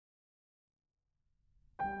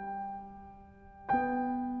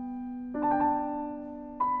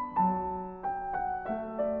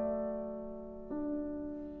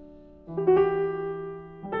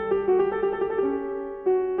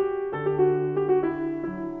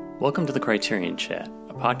Welcome to the Criterion Chat,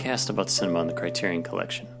 a podcast about cinema in the Criterion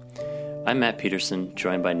Collection. I'm Matt Peterson,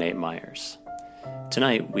 joined by Nate Myers.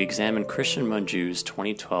 Tonight, we examine Christian Mungiu's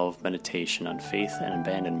 2012 meditation on faith and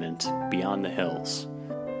abandonment, Beyond the Hills,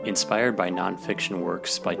 inspired by nonfiction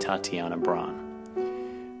works by Tatiana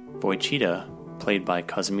Braun. Wojcita, played by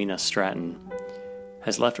Kosmina Stratton,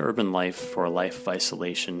 has left urban life for a life of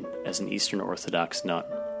isolation as an Eastern Orthodox nun.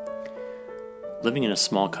 Living in a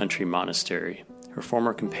small country monastery, her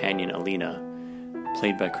former companion Alina,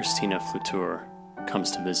 played by Christina Flutur,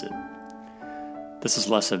 comes to visit. This is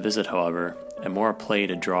less a visit, however, and more a play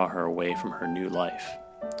to draw her away from her new life.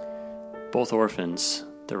 Both orphans,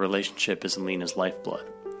 their relationship is Alina's lifeblood,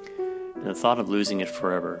 and the thought of losing it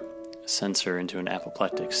forever sends her into an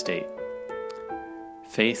apoplectic state.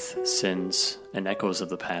 Faith, sins, and echoes of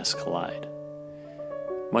the past collide.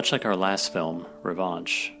 Much like our last film,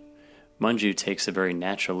 Revanche, Mungiu takes a very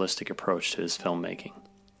naturalistic approach to his filmmaking.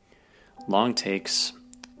 Long takes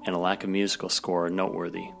and a lack of musical score are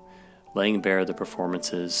noteworthy, laying bare the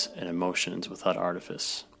performances and emotions without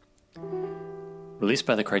artifice. Released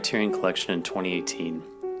by the Criterion Collection in 2018,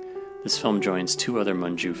 this film joins two other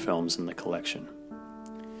Mungiu films in the collection.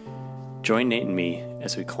 Join Nate and me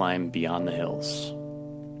as we climb beyond the hills.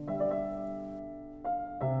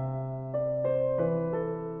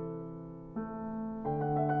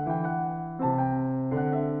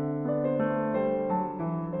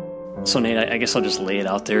 So Nate, I guess I'll just lay it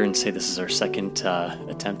out there and say this is our second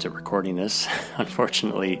attempt at recording this.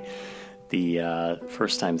 Unfortunately, the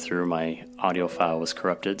first time through my audio file was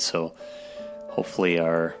corrupted, so hopefully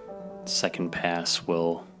our second pass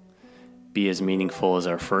will be as meaningful as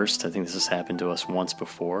our first. I think this has happened to us once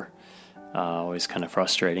before. Always kind of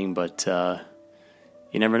frustrating, but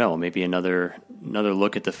you never know. Maybe another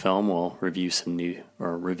look at the film will reveal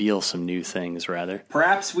some new things, rather.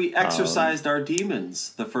 Perhaps we exorcised our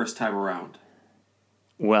demons the first time around.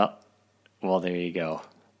 Well, there you go.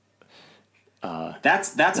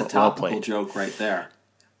 That's a topical joke right there.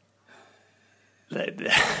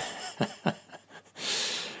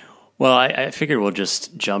 Well, I figured we'll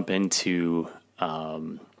just jump into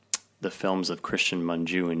the films of Christian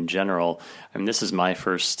Mungiu in general. I mean, this is my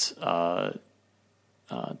first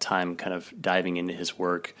time kind of diving into his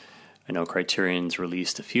work. I know Criterion's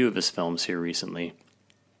released a few of his films here recently,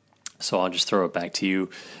 so I'll just throw it back to you.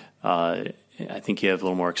 I think you have a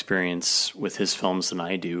little more experience with his films than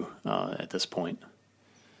I do at this point.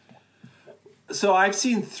 So I've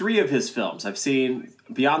seen three of his films. I've seen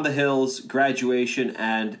Beyond the Hills, Graduation,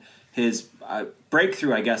 and his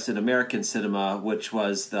breakthrough, I guess, in American cinema, which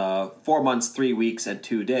was the 4 months, 3 weeks, and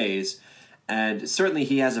 2 days. And certainly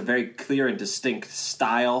he has a very clear and distinct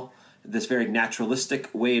style, this very naturalistic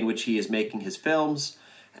way in which he is making his films,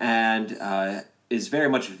 and is very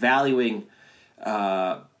much valuing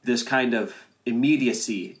this kind of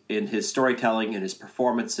immediacy in his storytelling and his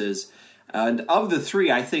performances. And of the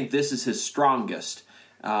three, I think this is his strongest.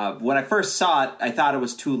 When I first saw it, I thought it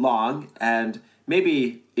was too long, and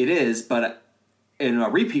maybe it is, but in a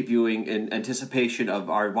repeat viewing, in anticipation of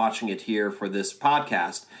our watching it here for this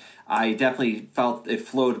podcast, I definitely felt it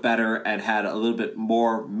flowed better and had a little bit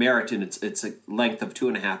more merit in its length of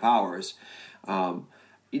 2.5 hours.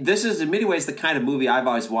 This is in many ways the kind of movie I've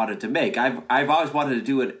always wanted to make. I've always wanted to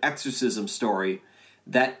do an exorcism story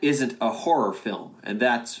that isn't a horror film, and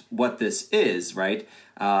that's what this is, right?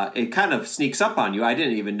 It kind of sneaks up on you. I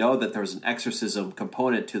didn't even know that there was an exorcism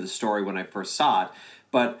component to the story when I first saw it,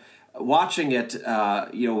 but watching it,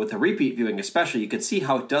 with a repeat viewing especially, you can see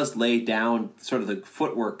how it does lay down sort of the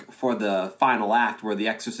footwork for the final act where the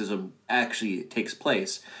exorcism actually takes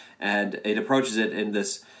place. And it approaches it in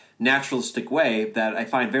this naturalistic way that I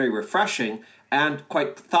find very refreshing and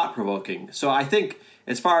quite thought-provoking. So I think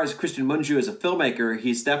as far as Christian Mungiu as a filmmaker,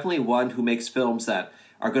 he's definitely one who makes films that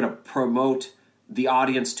are going to promote the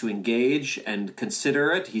audience to engage and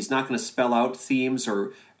consider it. He's not going to spell out themes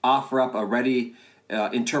or offer up a ready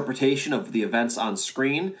interpretation of the events on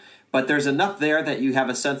screen, but there's enough there that you have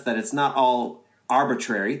a sense that it's not all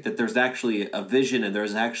arbitrary, that there's actually a vision and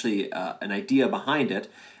there's actually an idea behind it,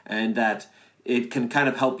 and that it can kind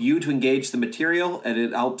of help you to engage the material, and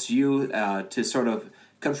it helps you to sort of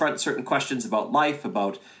confront certain questions about life,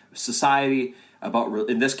 about society, about,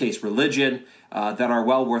 in this case, religion, that are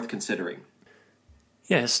well worth considering.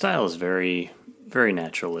 Yeah, his style is very, very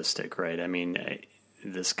naturalistic, right? I mean,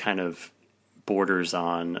 this kind of borders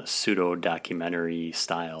on pseudo-documentary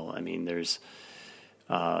style. I mean, there's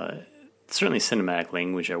certainly cinematic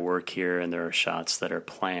language at work here, and there are shots that are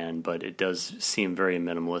planned, but it does seem very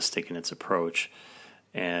minimalistic in its approach,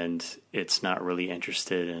 and it's not really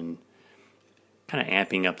interested in kind of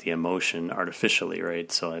amping up the emotion artificially,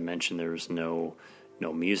 right? So I mentioned there was no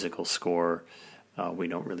musical score. We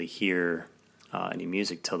don't really hear any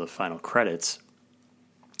music till the final credits.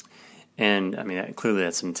 And I mean, clearly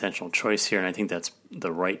that's an intentional choice here, and I think that's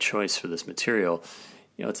the right choice for this material.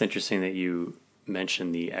 It's interesting that you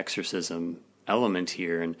mentioned the exorcism element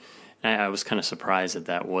here, and I was kind of surprised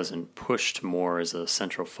that wasn't pushed more as a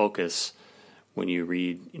central focus when you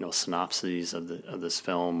read, synopses of this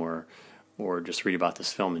film or just read about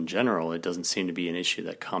this film in general. It doesn't seem to be an issue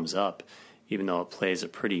that comes up, even though it plays a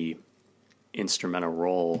pretty instrumental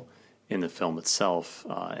role in the film itself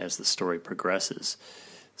as the story progresses.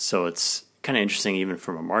 So it's kind of interesting, even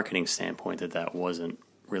from a marketing standpoint, that wasn't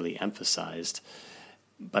really emphasized.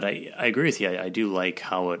 But I agree with you. I do like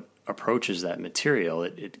how it approaches that material.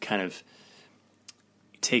 It kind of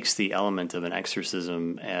takes the element of an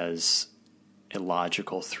exorcism as a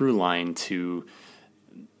logical through line to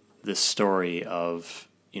this story of,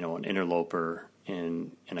 an interloper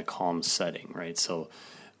in a calm setting, right? So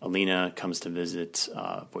Alina comes to visit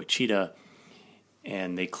Wojciech,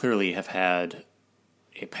 and they clearly have had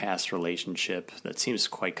a past relationship that seems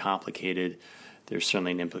quite complicated. There's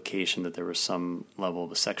certainly an implication that there was some level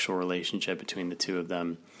of a sexual relationship between the two of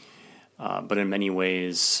them. But in many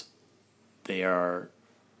ways,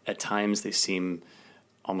 at times they seem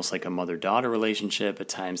almost like a mother-daughter relationship. At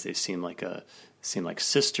times they seem like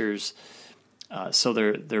sisters. So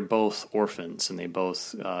they're both orphans, and they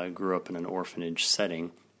both grew up in an orphanage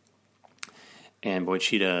setting. And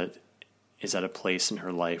Wojciech is at a place in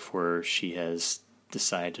her life where she has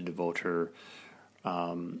decided to devote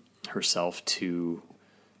herself to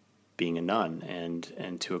being a nun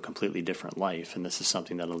and to a completely different life. And this is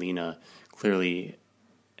something that Alina clearly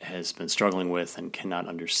has been struggling with and cannot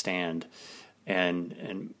understand.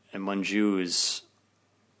 And Mungiu is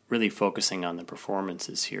really focusing on the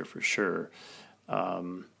performances here for sure.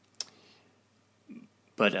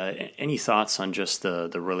 But any thoughts on just the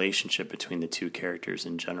relationship between the two characters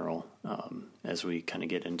in general as we kind of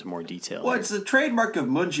get into more detail? Well, it's the trademark of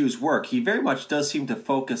Mungiu's work. He very much does seem to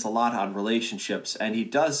focus a lot on relationships, and he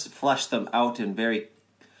does flesh them out in very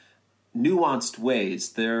nuanced ways.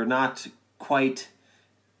 They're not quite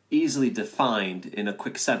easily defined in a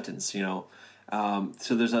quick sentence,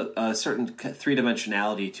 So there's a certain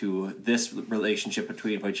three-dimensionality to this relationship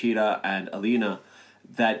between Wojciech and Alina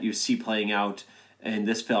that you see playing out in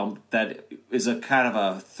this film that is a kind of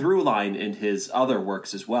a through line in his other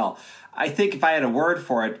works as well. I think if I had a word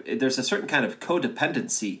for it, there's a certain kind of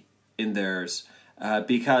codependency in theirs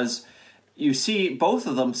because you see both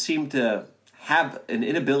of them seem to have an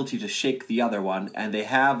inability to shake the other one, and they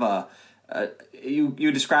have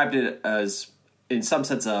you described it as, in some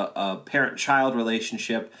sense, a parent-child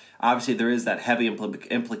relationship. Obviously, there is that heavy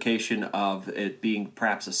implication of it being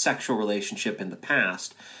perhaps a sexual relationship in the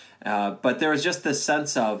past. But there is just this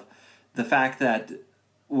sense of the fact that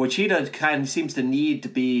Wojciech kind of seems to need to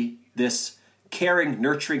be this caring,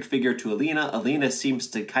 nurturing figure to Alina. Alina seems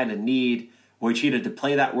to kind of need Wojciech to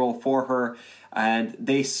play that role for her. And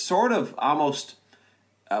they sort of almost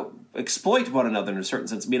exploit one another in a certain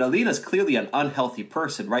sense. I mean, Alina's clearly an unhealthy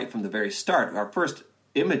person right from the very start. Our first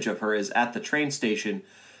image of her is at the train station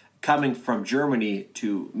coming from Germany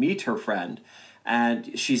to meet her friend.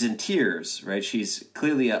 And she's in tears, right? She's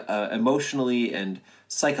clearly emotionally and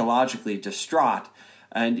psychologically distraught.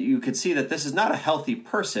 And you can see that this is not a healthy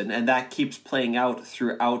person, and that keeps playing out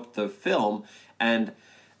throughout the film. And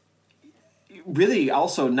really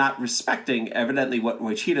also not respecting, evidently, what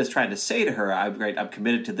Wojciech is trying to say to her. I'm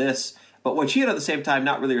committed to this. But Wojciech, at the same time,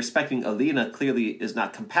 not really respecting Alina, clearly is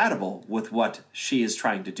not compatible with what she is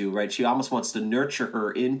trying to do, right? She almost wants to nurture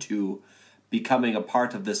her into becoming a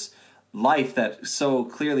part of this life that so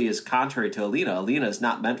clearly is contrary to Alina. Alina is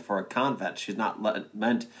not meant for a convent. She's not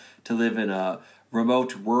meant to live in a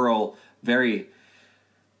remote, rural, very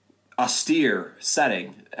austere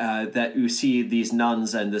setting that you see these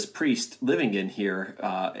nuns and this priest living in here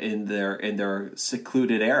in their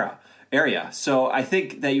secluded area. So I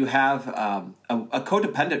think that you have a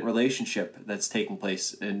codependent relationship that's taking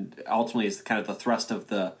place, and ultimately is kind of the thrust of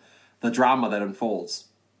the drama that unfolds.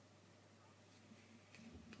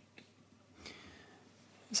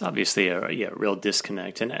 It's obviously a real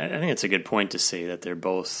disconnect, and I think it's a good point to say that they're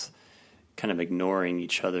both kind of ignoring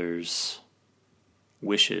each other's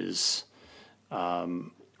wishes,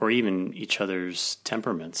 or even each other's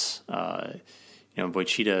temperaments.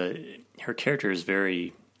 Wojciech, her character is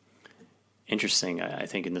very interesting, I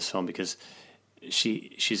think, in this film because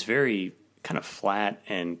she's very kind of flat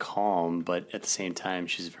and calm, but at the same time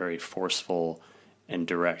she's very forceful and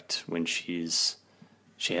direct when she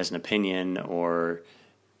has an opinion or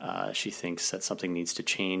She thinks that something needs to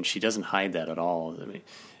change. She doesn't hide that at all. I mean,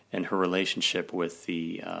 and her relationship with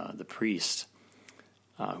the priest,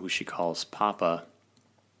 who she calls Papa,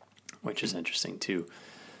 which is interesting too,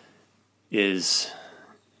 is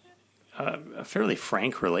a fairly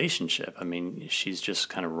frank relationship. I mean, she's just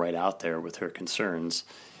kind of right out there with her concerns,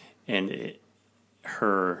 and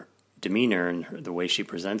her demeanor and the way she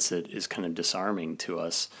presents it is kind of disarming to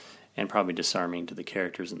us, and probably disarming to the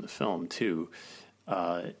characters in the film too.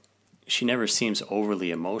 She never seems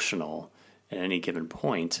overly emotional at any given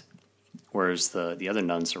point, whereas the other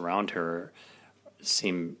nuns around her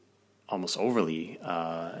seem almost overly,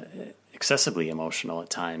 excessively emotional at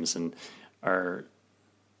times, and are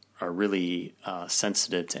really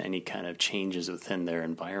sensitive to any kind of changes within their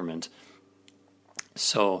environment.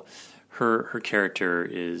 So her character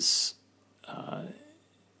is,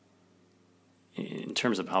 in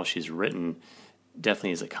terms of how she's written,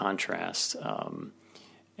 definitely is a contrast,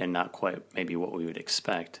 and not quite maybe what we would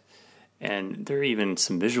expect. And there are even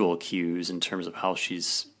some visual cues in terms of how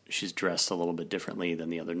she's dressed a little bit differently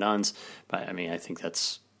than the other nuns. But I mean, I think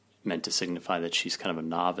that's meant to signify that she's kind of a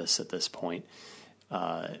novice at this point.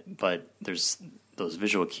 But there's those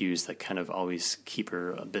visual cues that kind of always keep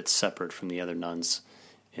her a bit separate from the other nuns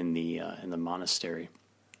in the monastery.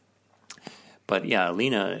 But yeah,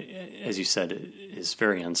 Alina, as you said, is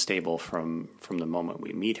very unstable from the moment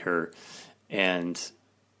we meet her, and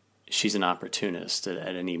she's an opportunist.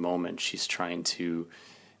 At any moment, she's trying to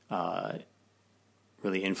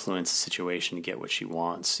really influence the situation to get what she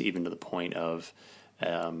wants, even to the point of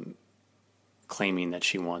claiming that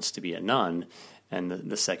she wants to be a nun. And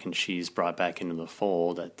the second she's brought back into the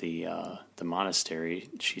fold at the monastery,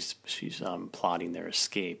 she's plotting their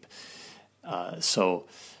escape. So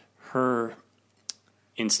her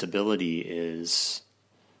instability is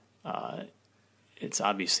it's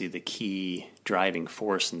obviously the key driving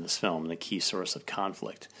force in this film, the key source of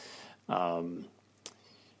conflict.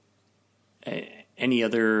 Any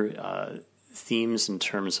other themes in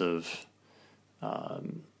terms of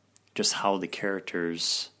just how the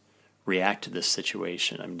characters react to this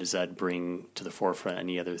situation? I mean, does that bring to the forefront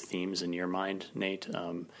any other themes in your mind, Nate?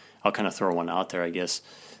 I'll kind of throw one out there, I guess.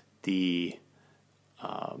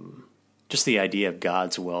 Just the idea of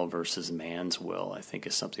God's will versus man's will, I think,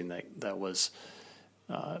 is something that was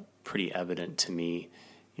pretty evident to me.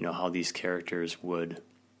 You know, how these characters would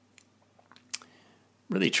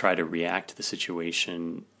really try to react to the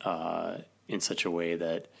situation in such a way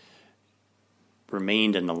that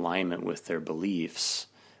remained in alignment with their beliefs,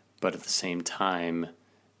 but at the same time,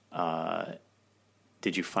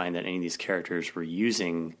 did you find that any of these characters were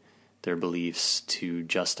using their beliefs to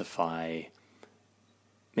justify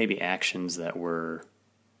maybe actions that were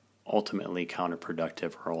ultimately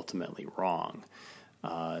counterproductive or ultimately wrong?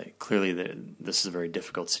 Clearly, this is a very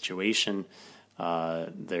difficult situation.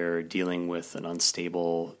 They're dealing with an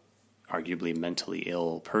unstable, arguably mentally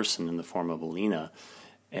ill person in the form of Alina,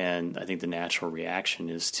 and I think the natural reaction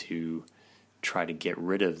is to try to get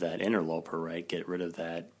rid of that interloper, right? Get rid of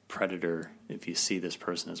that predator if you see this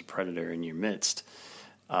person as a predator in your midst.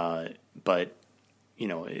 But, you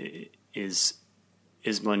know, is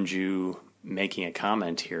Mungiu making a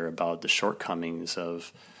comment here about the shortcomings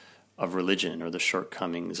of religion or the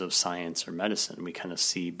shortcomings of science or medicine? We kind of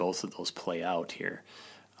see both of those play out here.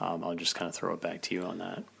 I'll just kind of throw it back to you on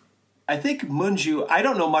that. I think Mungiu, I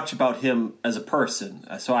don't know much about him as a person,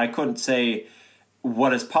 so I couldn't say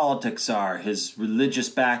what his politics are, his religious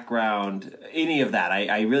background, any of that.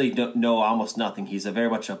 I really don't know almost nothing. He's very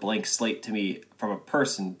much a blank slate to me from a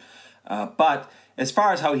person. But as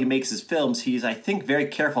far as how he makes his films, he's, I think, very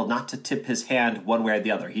careful not to tip his hand one way or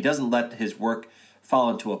the other. He doesn't let his work fall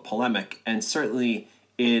into a polemic, and certainly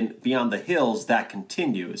in Beyond the Hills, that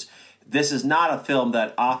continues. This is not a film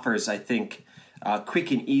that offers, I think,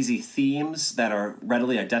 quick and easy themes that are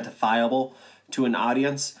readily identifiable to an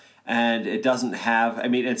audience. And it doesn't have, I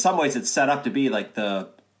mean, in some ways it's set up to be like the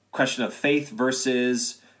question of faith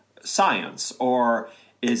versus science, or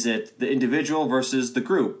is it the individual versus the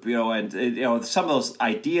group? You know, and some of those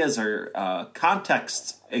ideas or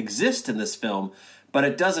contexts exist in this film, but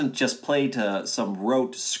it doesn't just play to some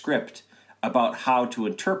rote script about how to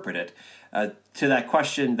interpret it. To that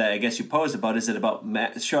question that I guess you posed about, is it about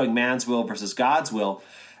showing man's will versus God's will?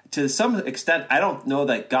 To some extent, I don't know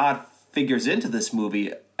that God figures into this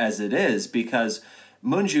movie as it is, because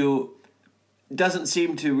Mungiu doesn't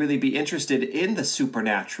seem to really be interested in the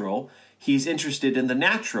supernatural. He's interested in the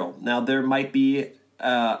natural. Now, there might be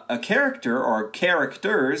a character or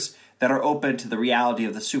characters that are open to the reality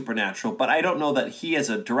of the supernatural, but I don't know that he, as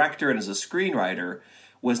a director and as a screenwriter,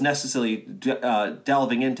 was necessarily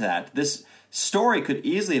delving into that. This story could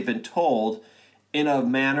easily have been told in a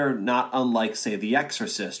manner not unlike, say, The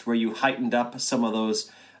Exorcist, where you heightened up some of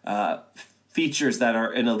those features that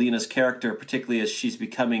are in Alina's character, particularly as she's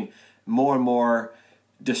becoming more and more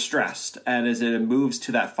distressed and as it moves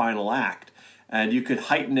to that final act. And you could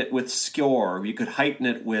heighten it with score, you could heighten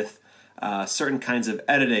it with certain kinds of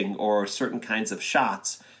editing or certain kinds of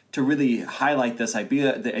shots to really highlight this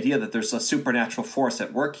idea, the idea that there's a supernatural force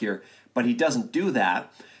at work here, but he doesn't do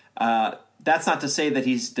that. That's not to say that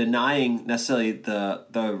he's denying necessarily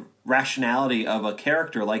the rationality of a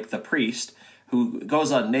character like the priest, who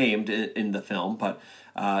goes unnamed in the film, but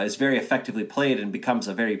is very effectively played and becomes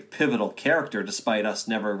a very pivotal character, despite us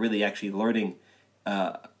never really actually learning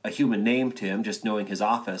a human name to him, just knowing his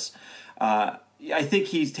office. I think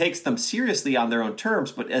he takes them seriously on their own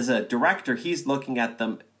terms, but as a director, he's looking at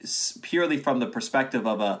them purely from the perspective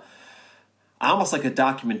of almost like a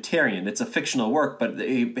documentarian. It's a fictional work, but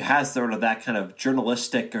it has sort of that kind of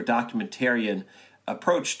journalistic or documentarian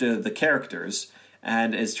approach to the characters,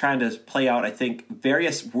 and is trying to play out, I think,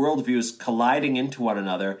 various worldviews colliding into one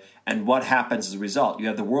another and what happens as a result. You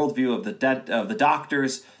have the worldview of the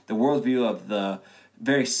doctors, the worldview of the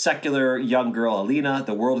very secular young girl Alina,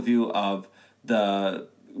 the worldview of the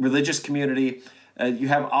religious community. You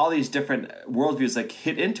have all these different worldviews that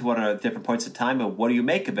hit into one another at different points in time, and what do you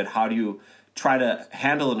make of it? How do you try to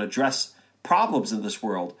handle and address problems in this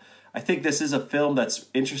world? I think this is a film that's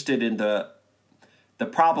interested in the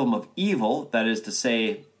problem of evil, that is to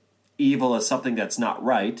say, evil is something that's not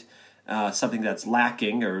right, something that's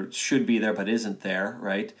lacking or should be there but isn't there,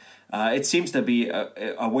 right? It seems to be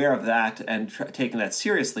aware of that and taking that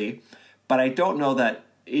seriously, but I don't know that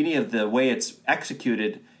any of the way it's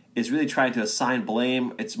executed is really trying to assign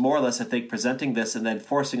blame. It's more or less, I think, presenting this and then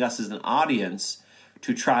forcing us as an audience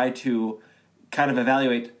to try to kind of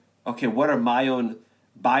evaluate, okay, what are my own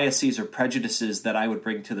biases or prejudices that I would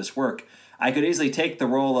bring to this work? I could easily take the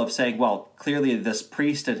role of saying, well, clearly this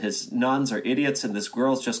priest and his nuns are idiots and this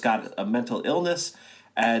girl's just got a mental illness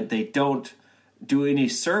and they don't do any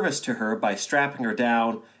service to her by strapping her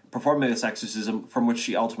down, performing this exorcism from which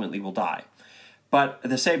she ultimately will die. But at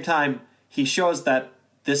the same time, he shows that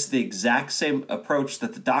this is the exact same approach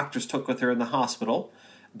that the doctors took with her in the hospital,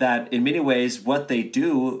 that in many ways what they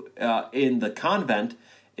do in the convent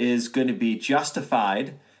is going to be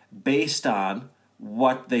justified based on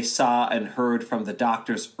what they saw and heard from the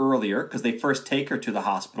doctors earlier, because they first take her to the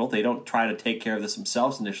hospital. They don't try to take care of this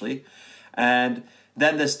themselves initially. And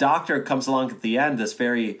then this doctor comes along at the end, this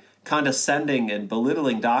very condescending and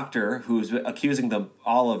belittling doctor who's accusing them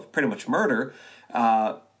all of pretty much murder,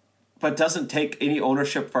 but doesn't take any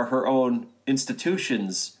ownership for her own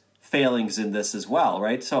institution's failings in this as well,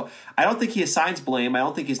 right? So I don't think he assigns blame. I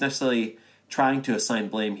don't think he's necessarily trying to assign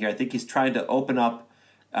blame here. I think he's trying to open up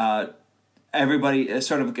everybody,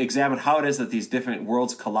 sort of examine how it is that these different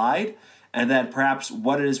worlds collide, and then perhaps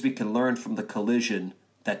what it is we can learn from the collision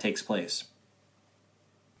that takes place.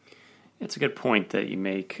 It's a good point that you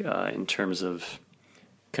make in terms of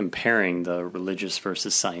comparing the religious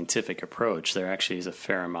versus scientific approach. There actually is a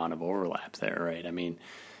fair amount of overlap there, right? I mean,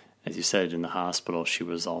 as you said, in the hospital, she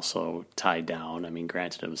was also tied down. I mean,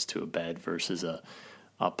 granted, it was to a bed versus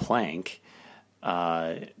a plank,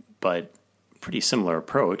 but pretty similar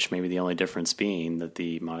approach. Maybe the only difference being that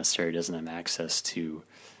the monastery doesn't have access to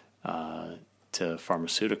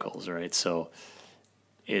pharmaceuticals, right? So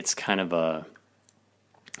it's kind of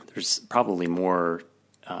there's probably more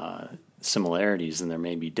similarities than there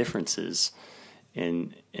may be differences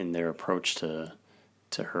in their approach to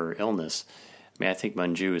her illness. I mean, I think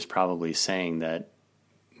Mungiu is probably saying that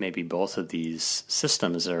maybe both of these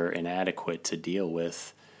systems are inadequate to deal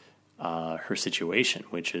with her situation,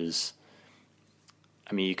 which is,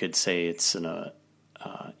 I mean, you could say it's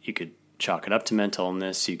you could chalk it up to mental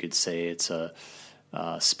illness. You could say it's a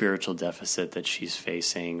spiritual deficit that she's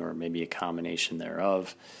facing, or maybe a combination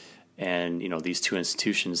thereof. And, you know, these two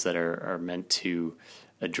institutions that are meant to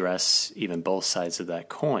address even both sides of that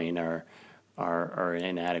coin are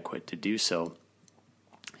inadequate to do so.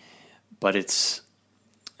 But it's,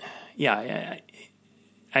 yeah,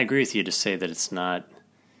 I agree with you to say that it's not,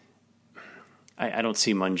 I don't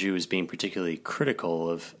see Mungiu as being particularly critical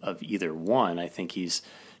of either one. I think he's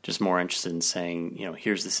just more interested in saying, you know,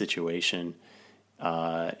 here's the situation.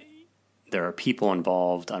 There are people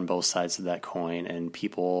involved on both sides of that coin, and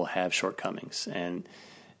people have shortcomings. And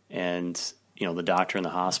you know, the doctor in the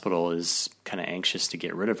hospital is kind of anxious to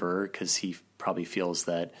get rid of her because he probably feels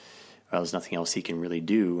that, well, there's nothing else he can really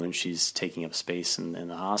do, and she's taking up space in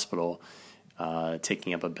the hospital,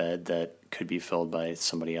 taking up a bed that could be filled by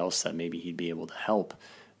somebody else that maybe he'd be able to help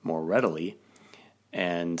more readily.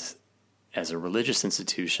 And as a religious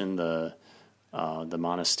institution, the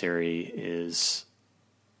monastery is,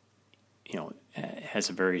 has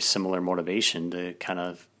a very similar motivation to kind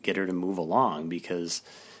of get her to move along, because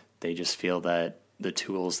they just feel that the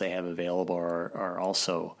tools they have available are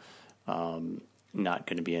also not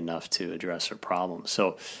going to be enough to address her problem.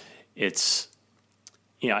 So it's,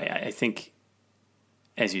 I think,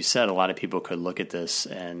 as you said, a lot of people could look at this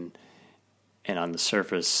and on the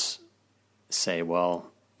surface say,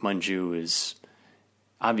 well, Mungiu is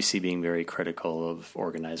obviously being very critical of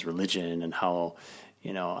organized religion and how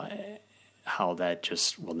that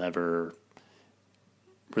just will never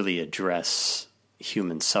really address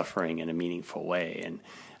human suffering in a meaningful way. And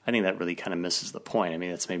I think that really kind of misses the point. I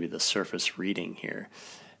mean, that's maybe the surface reading here.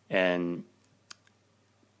 And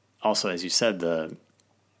also, as you said, the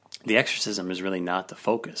exorcism is really not the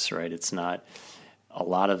focus, right? It's not a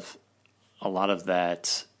lot of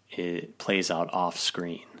that. It plays out off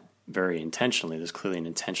screen very intentionally. There's clearly an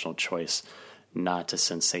intentional choice not to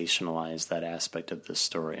sensationalize that aspect of the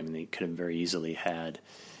story. I mean, they could have very easily had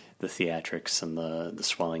the theatrics and the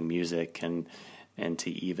swelling music and to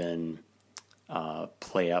even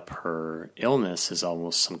play up her illness as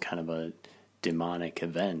almost some kind of a demonic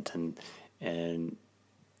event, and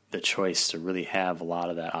the choice to really have a lot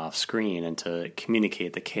of that off screen and to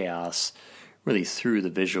communicate the chaos really through the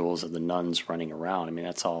visuals of the nuns running around. I mean,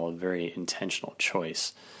 that's all a very intentional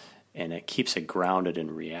choice, and it keeps it grounded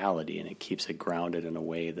in reality, and it keeps it grounded in a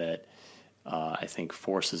way that I think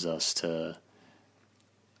forces us to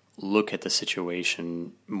look at the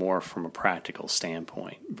situation more from a practical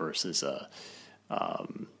standpoint versus a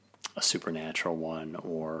supernatural one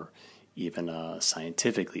or even a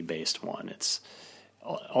scientifically based one. It's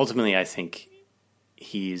ultimately, I think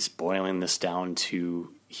he's boiling this down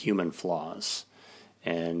to human flaws,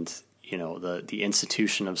 and the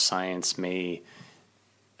institution of science may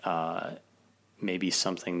be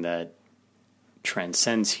something that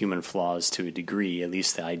transcends human flaws to a degree, at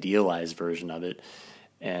least the idealized version of it.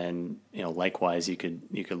 And likewise, you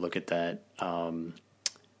could look at that,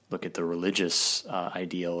 look at the religious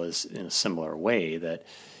ideal as in a similar way, that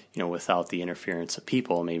without the interference of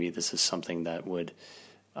people, maybe this is something that would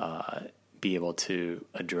be able to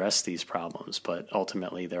address these problems. But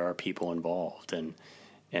ultimately, there are people involved, and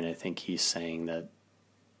I think he's saying that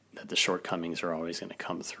the shortcomings are always going to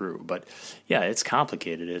come through. But yeah, it's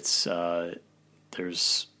complicated. It's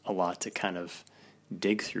there's a lot to kind of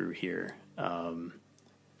dig through here,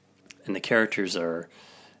 and the characters are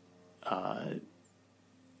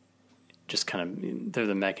just kind of, they're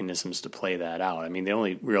the mechanisms to play that out. I mean, the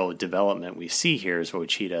only real development we see here is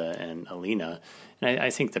Wochita and Alina, and I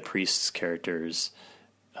think the priest's character is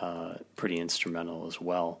pretty instrumental as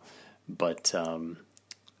well. But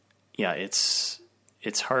yeah, it's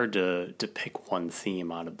hard to pick one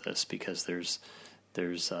theme out of this, because there's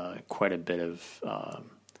quite a bit of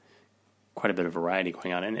variety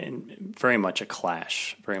going on, and very much a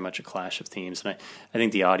clash of themes. And I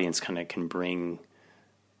think the audience kind of can bring.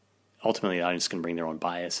 Ultimately, the audience can bring their own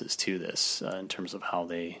biases to this in terms of how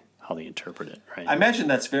they interpret it, right? I imagine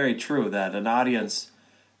that's very true, that an audience,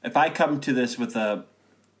 if I come to this with a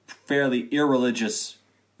fairly irreligious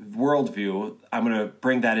worldview, I'm going to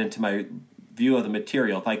bring that into my view of the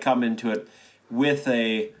material. If I come into it with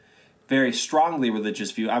a very strongly religious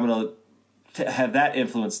view, I'm going to have that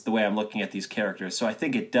influence the way I'm looking at these characters. So I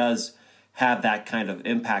think it does have that kind of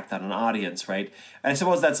impact on an audience, right? And I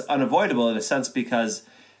suppose that's unavoidable in a sense, because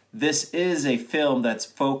this is a film that's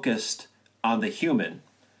focused on the human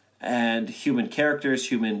and human characters,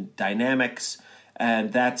 human dynamics,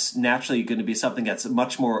 and that's naturally going to be something that's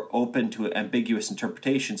much more open to ambiguous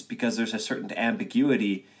interpretations, because there's a certain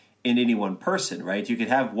ambiguity in any one person, right? You could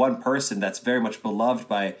have one person that's very much beloved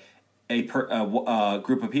by a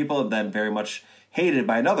group of people and then very much hated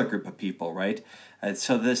by another group of people, right? And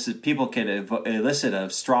so people can elicit a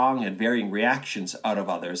strong and varying reactions out of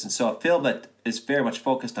others. And so a film that is very much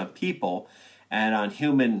focused on people and on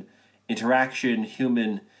human interaction,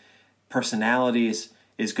 human personalities,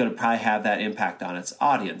 is going to probably have that impact on its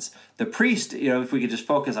audience. The priest, if we could just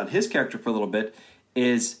focus on his character for a little bit,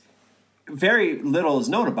 is very little is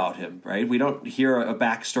known about him, right? We don't hear a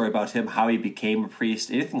backstory about him, how he became a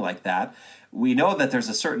priest, anything like that. We know that there's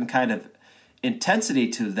a certain kind of intensity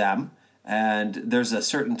to them, and there's a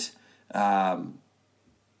certain hard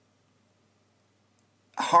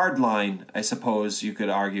line, I suppose you could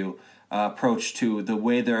argue, approach to the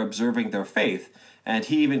way they're observing their faith. And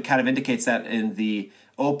he even kind of indicates that in the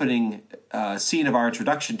opening scene of our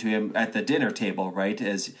introduction to him at the dinner table, right?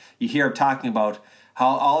 As you hear him talking about how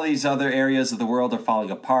all these other areas of the world are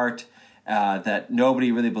falling apart, that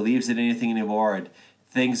nobody really believes in anything anymore, and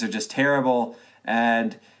things are just terrible,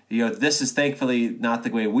 and this is thankfully not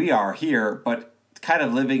the way we are here, but kind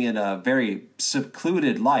of living in a very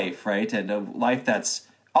secluded life, right? And a life that's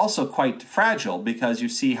also quite fragile, because you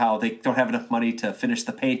see how they don't have enough money to finish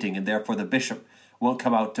the painting, and therefore the bishop won't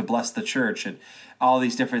come out to bless the church, and all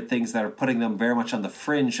these different things that are putting them very much on the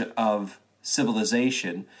fringe of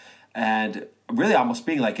civilization, and really almost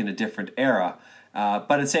being like in a different era.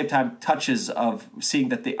 But at the same time, touches of seeing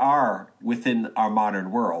that they are within our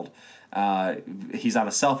modern world. He's on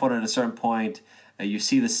a cell phone at a certain point. You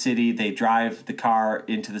see the city. They drive the car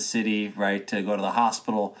into the city, right, to go to the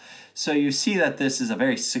hospital. So you see that this is a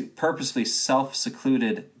very purposefully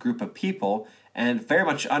self-secluded group of people, and very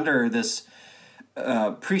much under this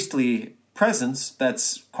priestly presence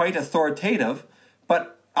that's quite authoritative,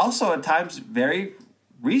 but also at times very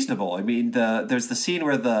reasonable. I mean, there's the scene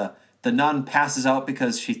where the nun passes out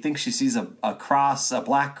because she thinks she sees a cross, a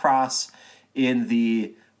black cross in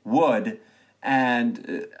the wood,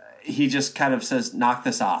 and he just kind of says, knock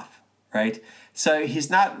this off, right? So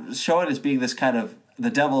he's not shown as being this kind of,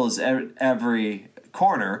 the devil is every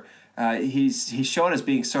corner. He's shown as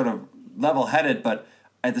being sort of level-headed, but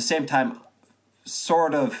at the same time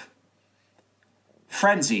sort of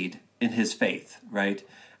frenzied in his faith, right?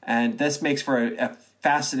 And this makes for a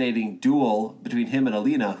fascinating duel between him and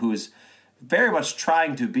Alina, who's very much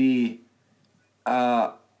trying to be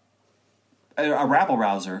a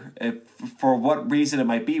rabble-rouser. For what reason it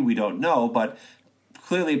might be, we don't know, but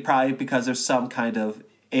clearly probably because there's some kind of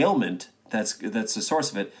ailment that's the source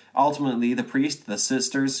of it. Ultimately, the priest, the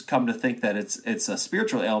sisters come to think that it's a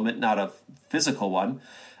spiritual ailment, not a physical one.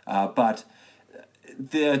 But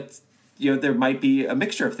there might be a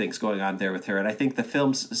mixture of things going on there with her. And I think the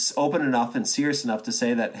film's open enough and serious enough to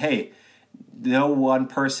say that, hey, no one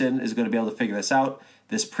person is going to be able to figure this out.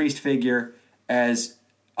 This priest figure, as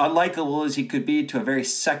unlikable as he could be to a very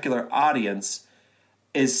secular audience,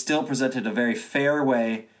 is still presented a very fair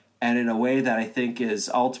way, and in a way that I think is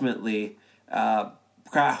ultimately,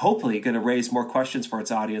 hopefully, going to raise more questions for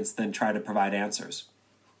its audience than try to provide answers.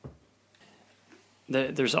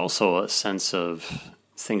 There's also a sense of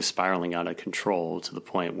things spiraling out of control to the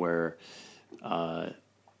point where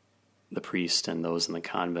the priest and those in the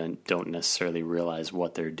convent don't necessarily realize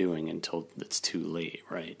what they're doing until it's too late,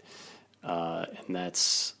 right? And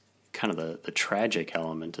that's kind of the tragic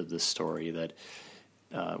element of this story, that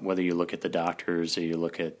whether you look at the doctors or you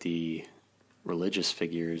look at the religious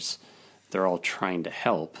figures, they're all trying to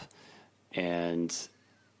help, and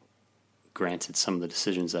granted, some of the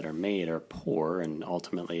decisions that are made are poor, and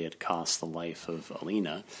ultimately it costs the life of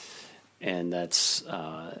Alina. And that's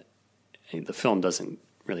the film doesn't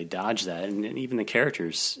really dodge that, and even the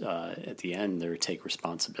characters at the end, they take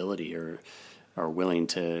responsibility or are willing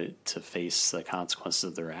to face the consequences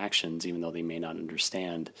of their actions, even though they may not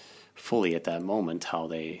understand fully at that moment how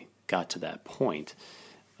they got to that point.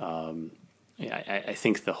 I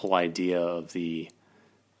think the whole idea of the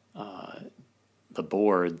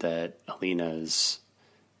board that Alina is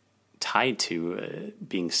tied to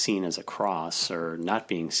being seen as a cross or not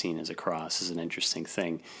being seen as a cross is an interesting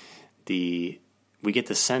thing. We get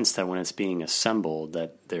the sense that when it's being assembled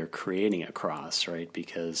that they're creating a cross, right?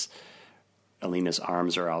 Because Alina's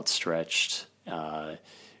arms are outstretched.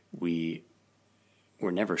 We're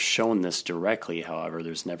never shown this directly, however.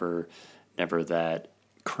 There's never that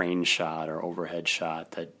crane shot or overhead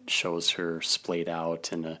shot that shows her splayed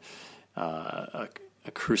out in a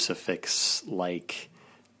crucifix-like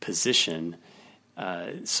position.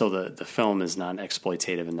 So the film is not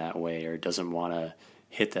exploitative in that way, or doesn't want to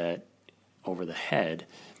hit that over the head.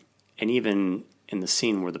 And even in the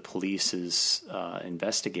scene where the police is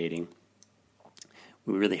investigating,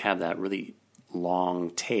 we really have that really long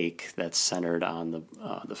take that's centered on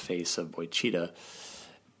the face of Boichida,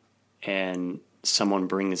 and someone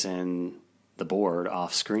brings in the board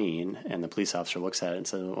off screen, and the police officer looks at it and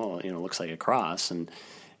says, "Oh, it looks like a cross," and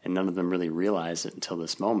none of them really realize it until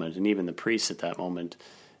this moment, and even the priest at that moment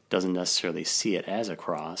doesn't necessarily see it as a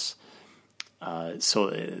cross. So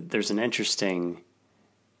there's an interesting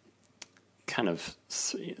kind of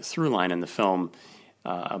through line in the film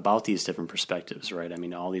about these different perspectives, right? I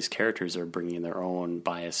mean, all these characters are bringing their own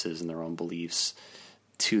biases and their own beliefs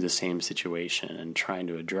to the same situation and trying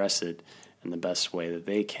to address it in the best way that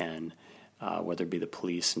they can, whether it be the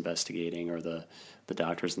police investigating or the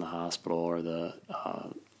doctors in the hospital or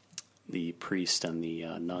the priest and the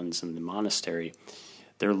nuns in the monastery.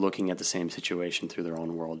 They're looking at the same situation through their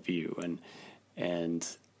own worldview,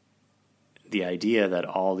 and the idea that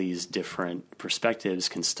all these different perspectives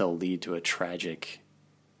can still lead to a tragic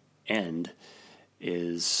end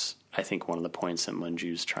is, I think, one of the points that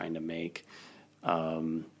Mungiu's trying to make.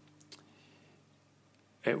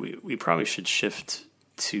 We probably should shift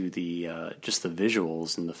to the just the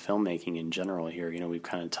visuals and the filmmaking in general here. We've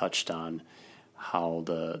kind of touched on how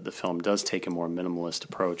the film does take a more minimalist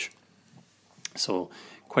approach. So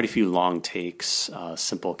quite a few long takes,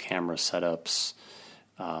 simple camera setups,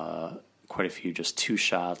 quite a few just two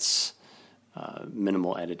shots,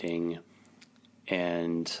 minimal editing,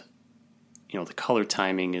 and the color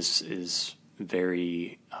timing is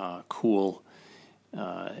very cool.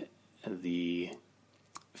 The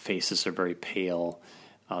faces are very pale.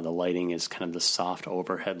 The lighting is kind of the soft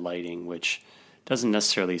overhead lighting, which doesn't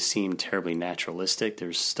necessarily seem terribly naturalistic.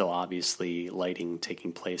 There's still obviously lighting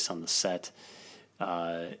taking place on the set,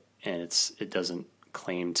 and it doesn't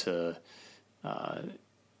claim to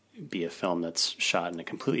be a film that's shot in a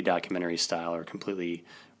completely documentary style or completely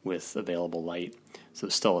with available light. So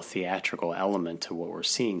there's still a theatrical element to what we're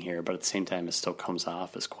seeing here, but at the same time it still comes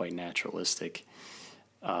off as quite naturalistic.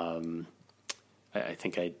 I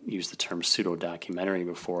think I used the term pseudo-documentary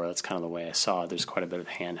before. That's kind of the way I saw it. There's quite a bit of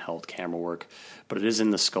handheld camera work, but it is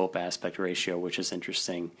in the scope aspect ratio, which is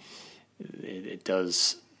interesting. It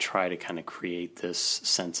does try to kind of create this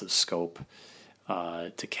sense of scope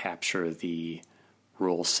to capture the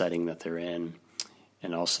rural setting that they're in.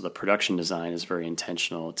 And also the production design is very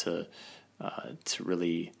intentional to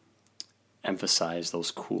really emphasize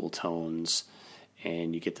those cool tones.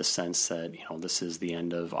 And you get the sense that, this is the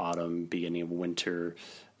end of autumn, beginning of winter.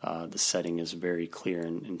 The setting is very clear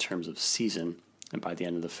in terms of season. And by the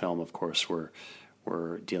end of the film, of course,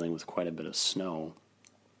 we're dealing with quite a bit of snow.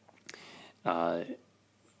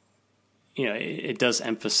 It does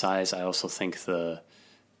emphasize, I also think, the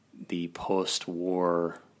post-Cold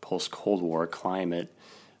War climate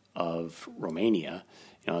of Romania.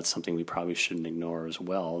 It's something we probably shouldn't ignore as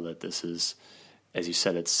well, that this is, as you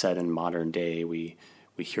said, it's set in modern day. We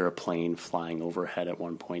hear a plane flying overhead at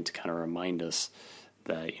one point to kind of remind us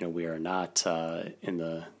that we are not in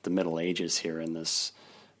the Middle Ages here in this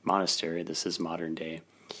monastery. This is modern day.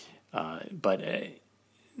 But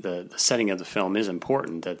the setting of the film is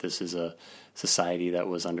important, that this is a society that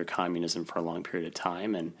was under communism for a long period of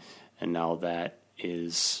time, and now that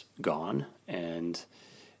is gone, and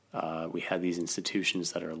we have these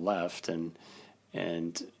institutions that are left, and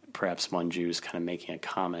perhaps Mungiu is kind of making a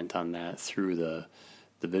comment on that through the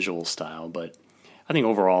visual style. But I think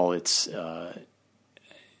overall it's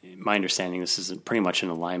my understanding this is pretty much in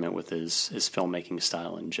alignment with his filmmaking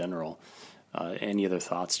style in general. Any other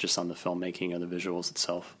thoughts just on the filmmaking or the visuals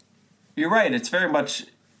itself? You're right. It's very much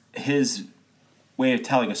his way of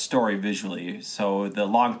telling a story visually. So the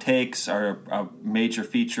long takes are a major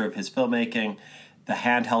feature of his filmmaking, the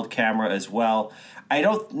handheld camera as well. I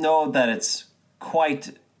don't know that it's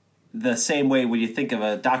quite the same way when you think of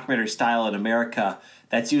a documentary style in America.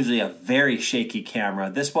 That's usually a very shaky camera.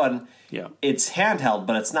 This one, it's handheld,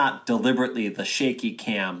 but it's not deliberately the shaky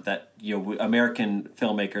cam that American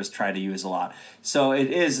filmmakers try to use a lot. So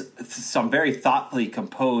it is some very thoughtfully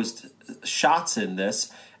composed shots in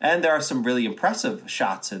this, and there are some really impressive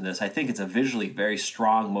shots in this. I think it's a visually very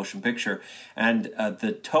strong motion picture, and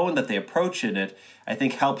the tone that they approach in it, I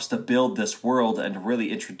think, helps to build this world and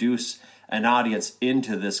really introduce an audience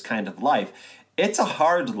into this kind of life. It's a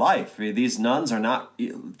hard life. These nuns are not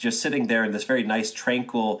just sitting there in this very nice,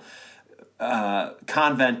 tranquil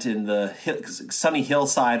convent in the sunny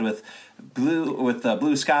hillside with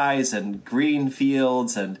blue skies and green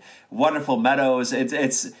fields and wonderful meadows.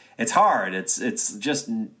 It's hard. It's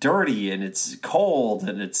just dirty, and it's cold,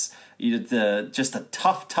 and it's just a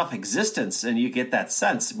tough existence. And you get that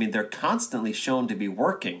sense. I mean, they're constantly shown to be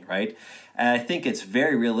working, right? And I think it's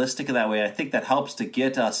very realistic in that way. I think that helps to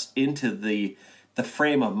get us into the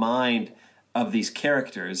frame of mind of these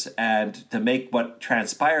characters, and to make what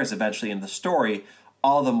transpires eventually in the story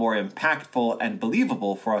all the more impactful and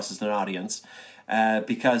believable for us as an audience,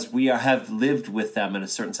 because we have lived with them in a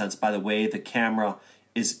certain sense by the way the camera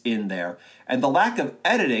is in there. And the lack of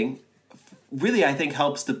editing really, I think,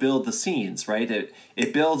 helps to build the scenes, right?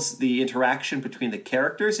 It builds the interaction between the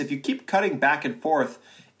characters. If you keep cutting back and forth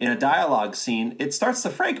in a dialogue scene, it starts to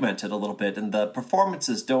fragment it a little bit, and the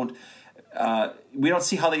performances don't we don't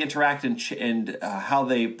see how they interact and how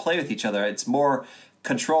they play with each other. It's more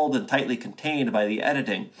controlled and tightly contained by the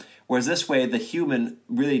editing. Whereas this way, the human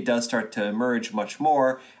really does start to emerge much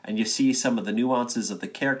more, and you see some of the nuances of the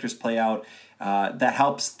characters play out. That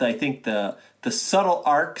helps, I think, the subtle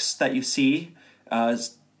arcs that you see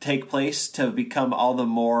take place to become all the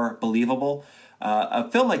more believable. A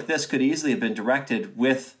film like this could easily have been directed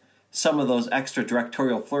with some of those extra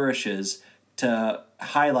directorial flourishes to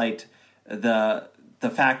highlight the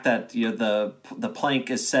fact that the plank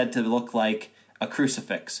is said to look like a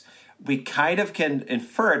crucifix. We kind of can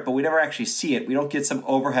infer it, but we never actually see it. We don't get some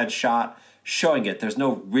overhead shot showing it. There's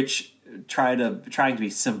no rich trying to be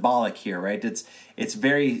symbolic here, right? It's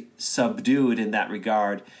very subdued in that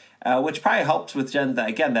regard, which probably helps with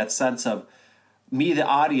that sense of me, the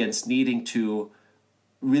audience, needing to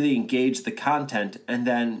really engage the content and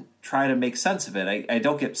then try to make sense of it. I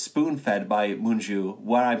don't get spoon-fed by Mungiu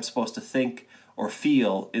what I'm supposed to think or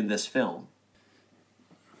feel in this film.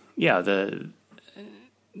 Yeah, the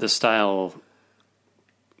style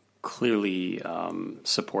clearly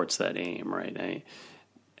supports that aim, right?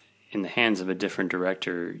 In the hands of a different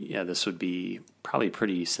director, this would be probably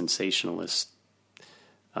pretty sensationalist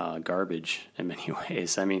garbage in many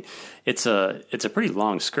ways. I mean, it's a pretty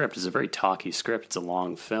long script. It's a very talky script. It's a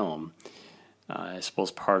long film. I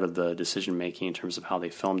suppose part of the decision making in terms of how they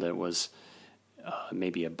filmed it was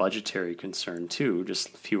maybe a budgetary concern too,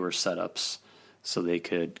 just fewer setups so they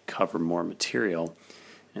could cover more material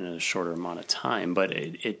in a shorter amount of time. But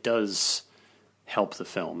it does help the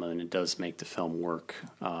film, and it does make the film work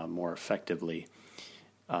more effectively.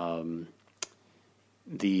 Just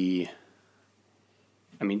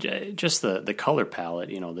the color palette,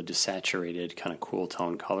 the desaturated kind of cool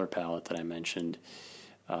tone color palette that I mentioned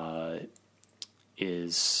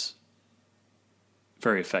is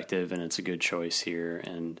very effective, and it's a good choice here.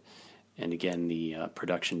 And again, the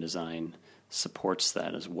production design supports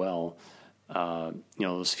that as well.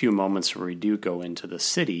 Those few moments where we do go into the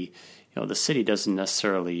city, the city doesn't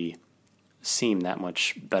necessarily seem that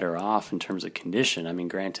much better off in terms of condition. I mean,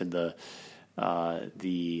 granted, the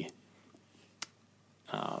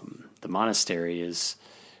monastery is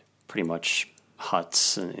pretty much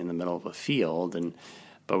huts in the middle of a field,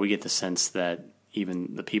 but we get the sense that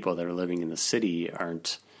even the people that are living in the city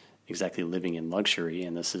aren't exactly living in luxury,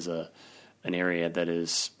 and this is an area that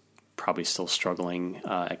is probably still struggling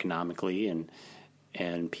economically, and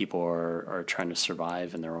people are trying to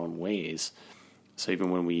survive in their own ways. So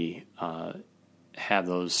even when we have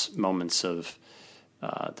those moments of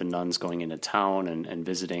the nuns going into town and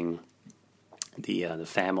visiting the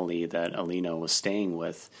family that Alina was staying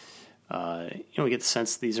with, we get the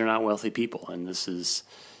sense that these are not wealthy people, and this is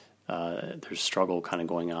there's struggle kind of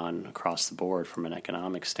going on across the board from an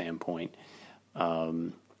economic standpoint.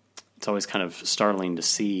 It's always kind of startling to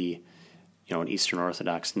see, an Eastern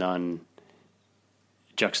Orthodox nun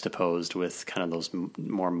juxtaposed with kind of those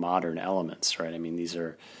more modern elements, right? I mean, these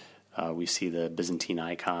are we see the Byzantine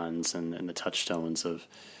icons and the touchstones of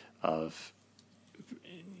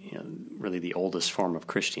really the oldest form of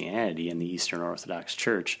Christianity in the Eastern Orthodox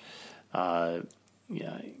Church,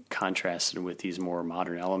 contrasted with these more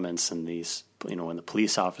modern elements. And these, when the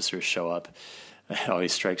police officers show up, it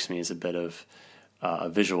always strikes me as a bit of a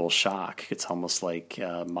visual shock. It's almost like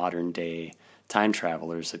modern day time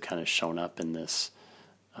travelers have kind of shown up in this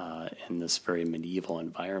very medieval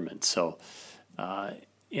environment. So,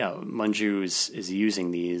 Mungiu is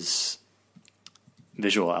using these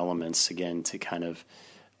visual elements again to kind of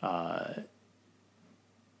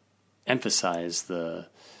emphasize the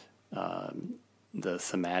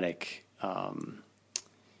thematic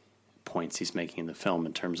points he's making in the film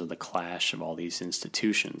in terms of the clash of all these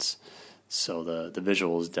institutions. So the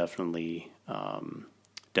visuals definitely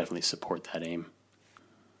support that aim.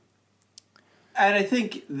 And I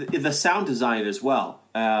think the sound design as well.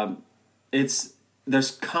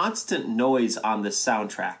 There's constant noise on this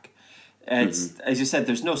soundtrack. As you said,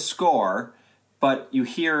 there's no score, but you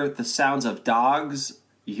hear the sounds of dogs,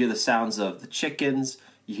 you hear the sounds of the chickens,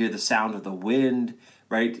 you hear the sound of the wind,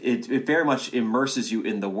 right? It very much immerses you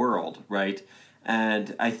in the world, right?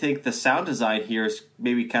 And I think the sound design here is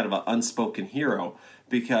maybe kind of an unspoken hero,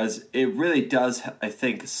 because it really does, I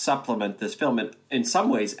think, supplement this film and in some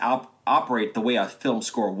ways operate the way a film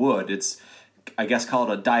score would. It's, I guess, called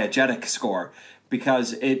a diegetic score,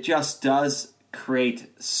 because it just does create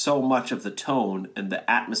so much of the tone and the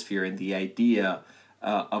atmosphere and the idea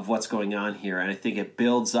of what's going on here. And I think it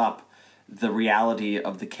builds up the reality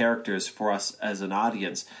of the characters for us as an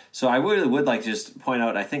audience. So I really would like to just point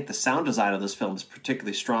out, I think the sound design of this film is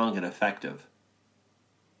particularly strong and effective.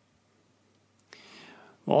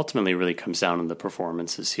 Well, ultimately, it really comes down to the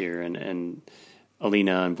performances here, and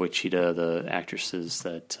Alina and Wojcicka, the actresses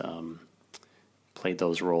that played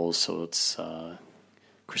those roles. So it's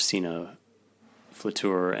Christina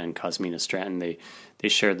Flatour and Cosmina Stratton. They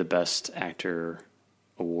shared the Best Actor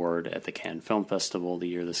award at the Cannes Film Festival the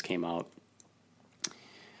year this came out.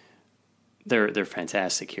 They're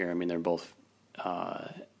fantastic here. I mean, they're both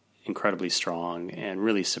incredibly strong and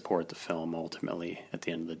really support the film ultimately at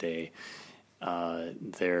the end of the day. I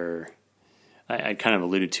I kind of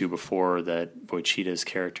alluded to before that Boichita's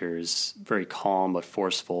character is very calm but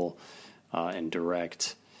forceful and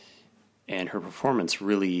direct, and her performance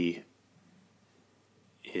really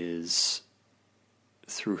is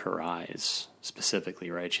through her eyes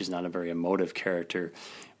specifically, right? She's not a very emotive character.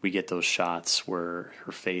 We get those shots where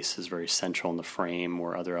her face is very central in the frame,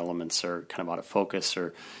 where other elements are kind of out of focus,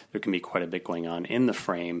 or there can be quite a bit going on in the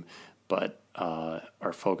frame, but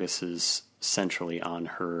our focus is centrally on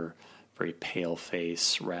her very pale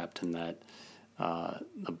face wrapped in that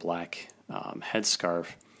the black headscarf,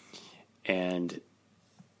 and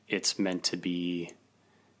it's meant to be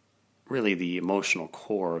really the emotional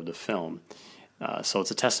core of the film. So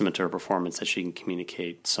it's a testament to her performance that she can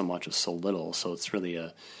communicate so much with so little. So it's really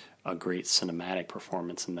a great cinematic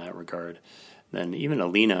performance in that regard. Then even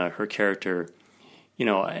Alina, her character,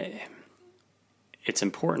 it's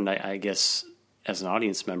important, I guess, as an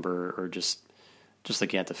audience member, or just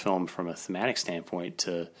looking at the film from a thematic standpoint,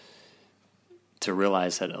 to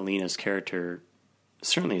realize that Alina's character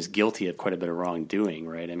certainly is guilty of quite a bit of wrongdoing,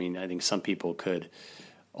 right? I mean, I think some people could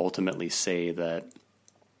ultimately say that,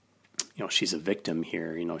 she's a victim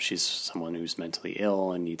here. She's someone who's mentally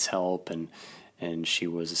ill and needs help, and she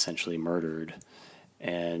was essentially murdered.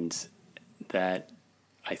 And that,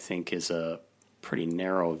 I think, is a pretty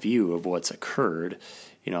narrow view of what's occurred.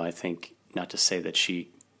 I think, not to say that she,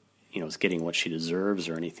 is getting what she deserves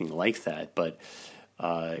or anything like that, but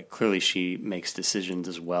clearly she makes decisions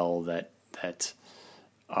as well that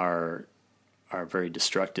are very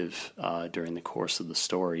destructive during the course of the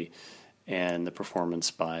story. And the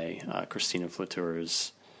performance by Christina Flatteur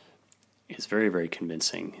is very, very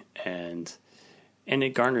convincing, and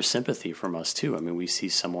it garners sympathy from us too. I mean, we see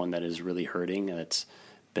someone that is really hurting, that's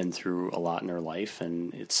been through a lot in her life,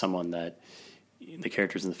 and it's someone that the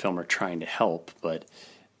characters in the film are trying to help, but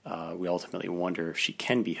we ultimately wonder if she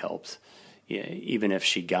can be helped. Even if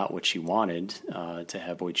she got what she wanted, to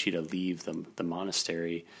have Boichita leave the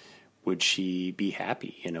monastery, would she be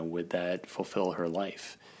happy? Would that fulfill her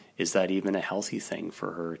life? Is that even a healthy thing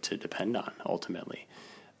for her to depend on ultimately?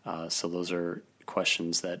 So those are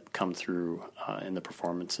questions that come through in the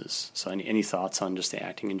performances. So any thoughts on just the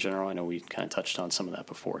acting in general? I know we kind of touched on some of that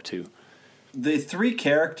before too. The three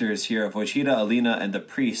characters here of Boichita, Alina, and the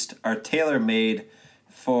priest are tailor-made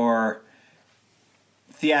for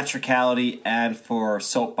theatricality and for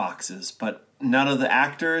soapboxes, but none of the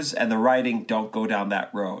actors and the writing don't go down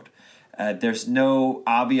that road. There's no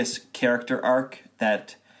obvious character arc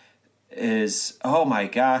that is, oh my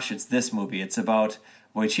gosh, it's this movie. It's about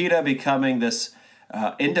Boichita becoming this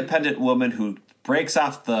independent woman who breaks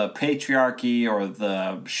off the patriarchy or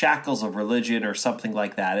the shackles of religion or something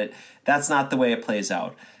like that. That's not the way it plays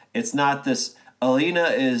out. It's not this, Alina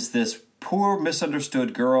is this poor,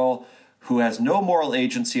 misunderstood girl who has no moral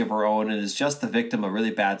agency of her own and is just the victim of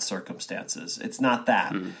really bad circumstances. It's not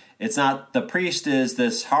that. It's not, the priest is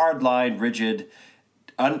this hard-line, rigid,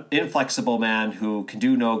 inflexible man who can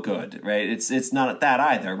do no good, right? It's not that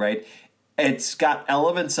either, right? It's got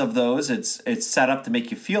elements of those. It's set up to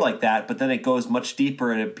make you feel like that, but then it goes much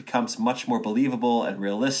deeper and it becomes much more believable and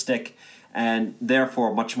realistic, and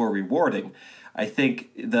therefore much more rewarding. I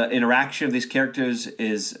think the interaction of these characters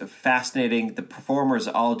is fascinating. The performers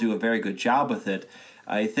all do a very good job with it.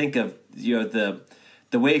 I think of the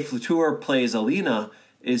way Flatteur plays Alina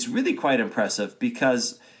is really quite impressive,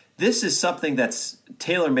 because this is something that's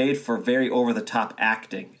tailor-made for very over-the-top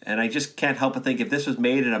acting. And I just can't help but think, if this was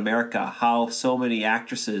made in America, how so many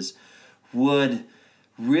actresses would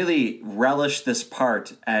really relish this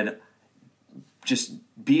part and just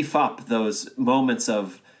beef up those moments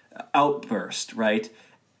of outburst, right?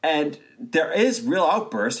 And there is real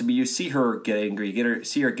outburst. I mean, you see her get angry,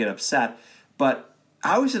 see her get upset, but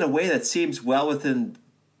always in a way that seems well within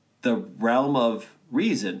the realm of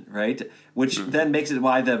reason, right? Which then makes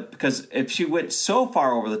it because if she went so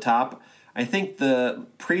far over the top, I think the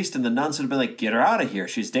priest and the nuns would have been like, get her out of here,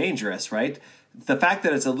 she's dangerous, right? The fact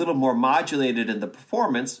that it's a little more modulated in the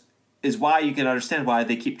performance is why you can understand why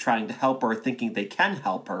they keep trying to help her, thinking they can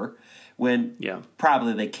help her, when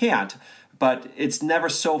probably they can't. But it's never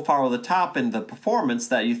so far over the top in the performance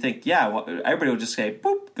that you think, everybody will just say,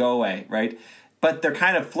 boop, go away, right? But they're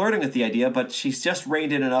kind of flirting with the idea, but she's just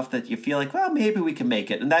reined in enough that you feel like, well, maybe we can make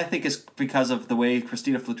it. And I think is because of the way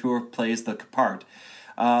Christina Flatteur plays the part.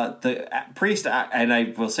 The priest, and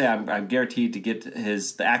I will say I'm guaranteed to get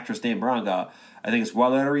the actor's name wrong. I think it's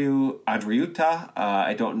Waleriu Andriuta.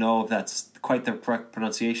 I don't know if that's quite the correct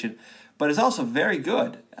pronunciation, but it's also very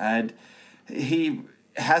good. And he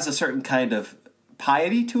has a certain kind of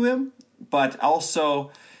piety to him, but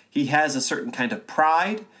also he has a certain kind of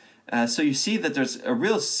pride. So you see that there's a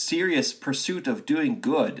real serious pursuit of doing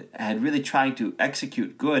good and really trying to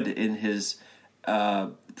execute good in his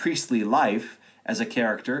priestly life as a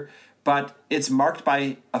character, but it's marked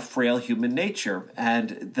by a frail human nature,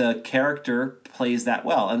 and the character plays that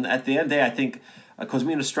well. And at the end of the day, I think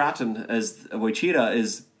Cosmina Stratton as Wojcicka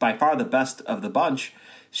is by far the best of the bunch.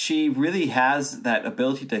 She really has that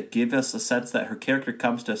ability to give us a sense that her character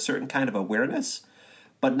comes to a certain kind of awareness,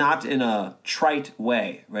 but not in a trite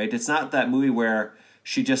way, right? It's not that movie where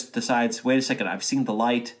she just decides, wait a second, I've seen the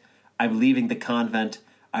light, I'm leaving the convent,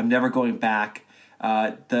 I'm never going back.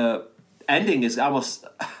 The ending is almost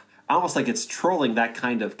like it's trolling that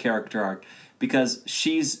kind of character arc, because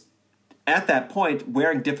she's at that point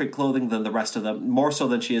wearing different clothing than the rest of them, more so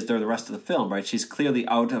than she is during the rest of the film, right? She's clearly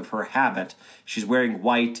out of her habit. She's wearing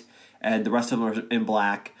white, and the rest of them are in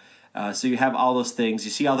black. So you have all those things.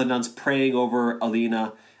 You see all the nuns praying over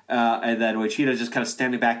Alina, and then Wojcicka just kind of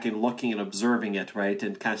standing back and looking and observing it, right?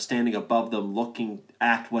 And kind of standing above them, looking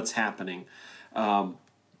at what's happening.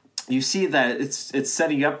 You see that it's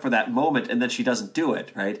setting you up for that moment, and then she doesn't do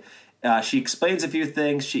it, right? She explains a few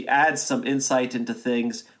things. She adds some insight into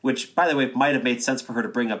things, which, by the way, might have made sense for her to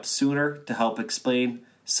bring up sooner to help explain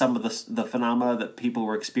some of the phenomena that people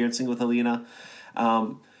were experiencing with Alina.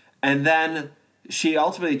 And then she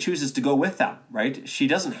ultimately chooses to go with them, right? She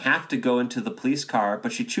doesn't have to go into the police car,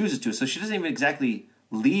 but she chooses to. So she doesn't even exactly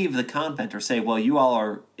leave the convent or say, well, you all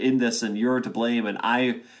are in this and you're to blame and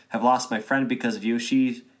I have lost my friend because of you.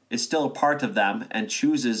 She is still a part of them and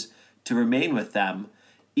chooses to remain with them,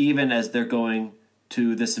 even as they're going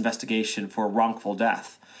to this investigation for wrongful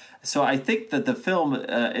death. So I think that the film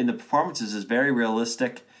in the performances is very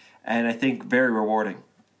realistic and I think very rewarding.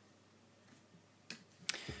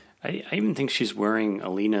 I even think she's wearing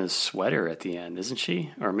Alina's sweater at the end, isn't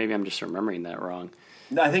she? Or maybe I'm just remembering that wrong.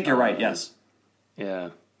 No, I think you're right, yes. Yeah.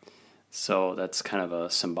 So that's kind of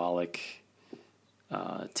a symbolic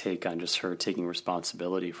take on just her taking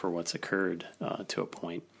responsibility for what's occurred to a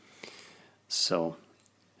point. So,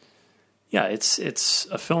 yeah, it's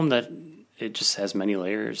a film that it just has many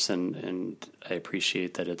layers, and I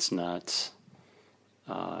appreciate that it's not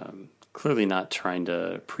clearly not trying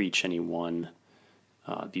to preach any one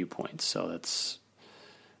viewpoint. So that's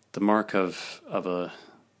the mark of a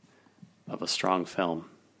strong film,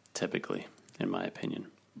 typically, in my opinion.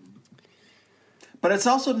 But it's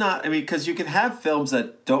also not, I mean, because you can have films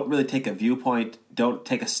that don't really take a viewpoint, don't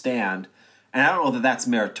take a stand, and I don't know that that's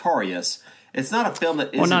meritorious. It's not a film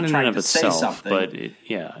that isn't trying to say something. But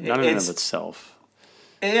not in and of itself.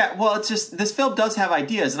 Yeah, well, it's just, this film does have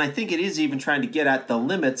ideas, and I think it is even trying to get at the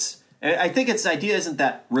limits. I think its idea isn't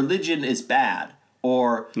that religion is bad,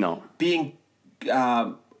 or being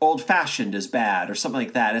old-fashioned is bad, or something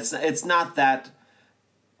like that. It's not that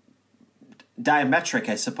diametric,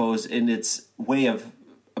 I suppose, in its way of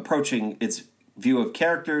approaching its view of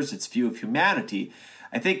characters, its view of humanity.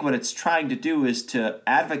 I think what it's trying to do is to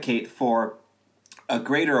advocate for a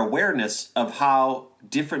greater awareness of how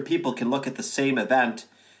different people can look at the same event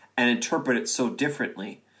and interpret it so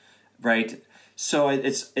differently, right? So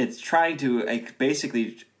it's trying to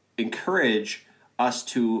basically encourage us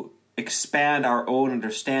to expand our own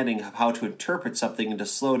understanding of how to interpret something and to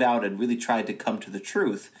slow down and really try to come to the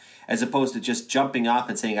truth, as opposed to just jumping off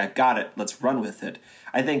and saying, I've got it, let's run with it.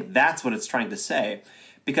 I think that's what it's trying to say.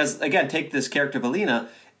 Because, again, take this character of Alina.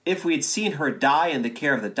 If we'd seen her die in the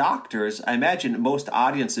care of the doctors, I imagine most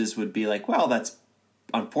audiences would be like, well, that's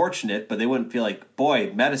unfortunate, but they wouldn't feel like,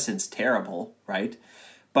 boy, medicine's terrible, right?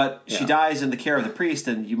 But she dies in the care of the priest,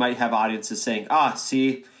 and you might have audiences saying,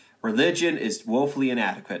 see, religion is woefully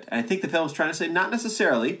inadequate. And I think the film's trying to say, not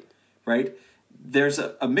necessarily, right? There's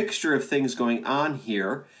a mixture of things going on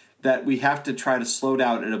here that we have to try to slow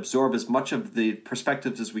down and absorb as much of the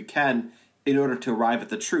perspectives as we can in order to arrive at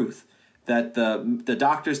the truth. That the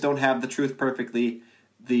doctors don't have the truth perfectly,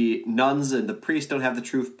 the nuns and the priests don't have the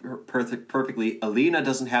truth perfectly, Alina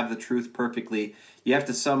doesn't have the truth perfectly. You have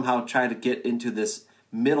to somehow try to get into this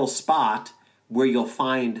middle spot where you'll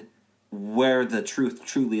find where the truth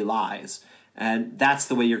truly lies. And that's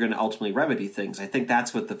the way you're going to ultimately remedy things. I think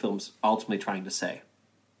that's what the film's ultimately trying to say.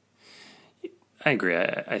 I agree.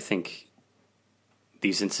 I think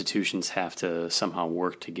these institutions have to somehow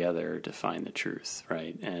work together to find the truth,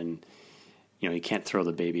 right? And, you can't throw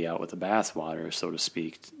the baby out with the bathwater, so to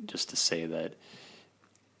speak, just to say that,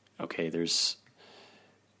 okay, it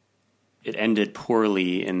ended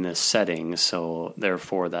poorly in this setting, so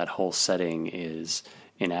therefore that whole setting is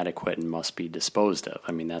inadequate and must be disposed of.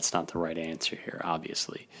 I mean, that's not the right answer here,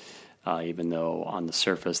 obviously, even though on the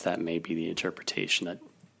surface that may be the interpretation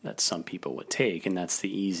that some people would take, and that's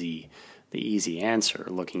the easy easy answer,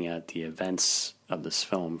 looking at the events of this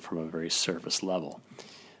film from a very surface level.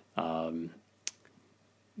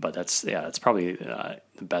 But that's probably the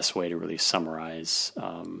best way to really summarize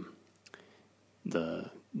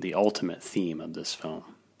the ultimate theme of this film.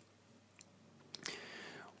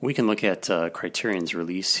 We can look at Criterion's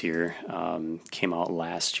release here. Came out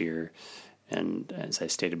last year, and as I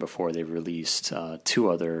stated before, they've released 2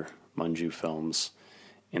 other Mungiu films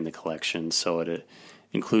in the collection. So it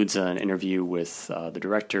includes an interview with the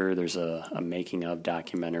director. There's a making of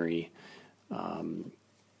documentary from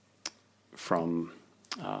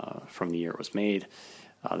the year it was made.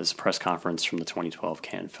 There's a press conference from the 2012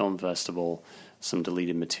 Cannes Film Festival, some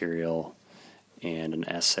deleted material, and an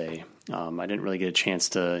essay. I didn't really get a chance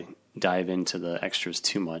to dive into the extras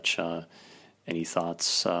too much. Any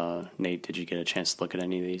thoughts, Nate? Did you get a chance to look at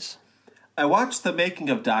any of these? I watched the making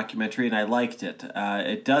of documentary and I liked it.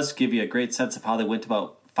 It does give you a great sense of how they went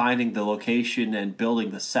about finding the location and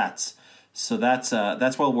building the sets. So that's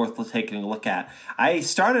well worth taking a look at. I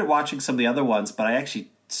started watching some of the other ones, but I actually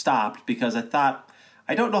stopped because I thought,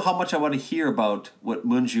 I don't know how much I want to hear about what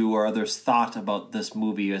Mungiu or others thought about this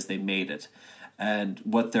movie as they made it and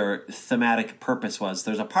what their thematic purpose was.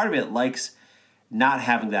 There's a part of me that likes not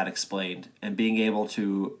having that explained and being able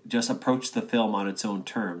to just approach the film on its own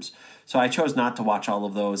terms. So I chose not to watch all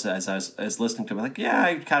of those as I was listening to them. Like, yeah,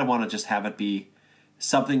 I kind of want to just have it be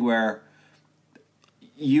something where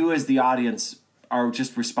you as the audience are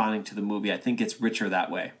just responding to the movie. I think it's richer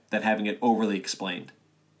that way than having it overly explained.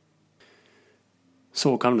 So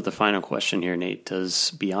we'll come to the final question here, Nate.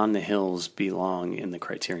 Does Beyond the Hills belong in the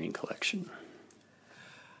Criterion Collection?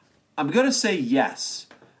 I'm going to say yes.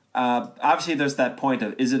 Obviously, there's that point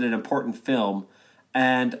of, is it an important film?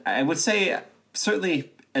 And I would say,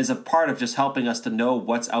 certainly as a part of just helping us to know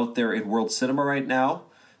what's out there in world cinema right now,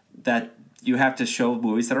 that you have to show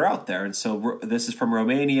movies that are out there. And so this is from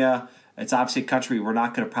Romania. It's obviously a country we're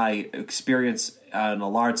not going to probably experience on a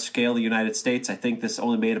large scale in the United States. I think this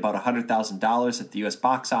only made about $100,000 at the U.S.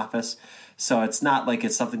 box office. So it's not like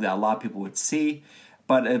it's something that a lot of people would see.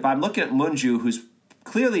 But if I'm looking at Mungiu, who's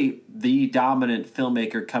clearly the dominant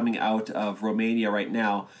filmmaker coming out of Romania right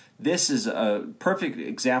now, this is a perfect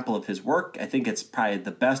example of his work. I think it's probably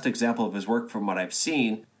the best example of his work from what I've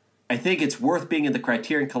seen. I think it's worth being in the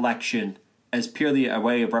Criterion Collection as purely a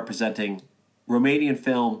way of representing Romanian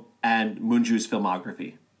film and Mungiu's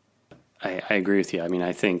filmography. I agree with you. I mean,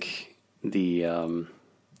 I think the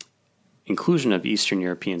inclusion of Eastern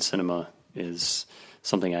European cinema is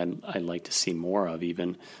something I'd like to see more of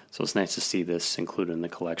even. So it's nice to see this included in the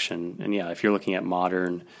collection. And yeah, if you're looking at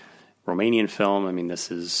modern Romanian film, I mean,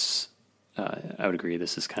 this is, I would agree,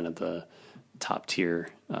 this is kind of the top tier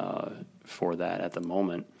for that at the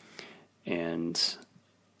moment. And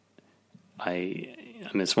I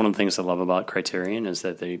mean, it's one of the things I love about Criterion is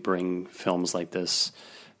that they bring films like this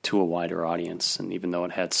to a wider audience. And even though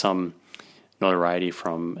it had some notoriety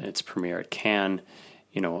from its premiere at Cannes,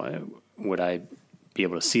 would I be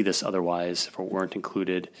able to see this otherwise if it weren't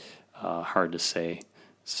included? Hard to say.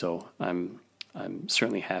 So I'm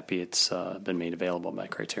certainly happy it's been made available by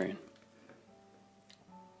Criterion.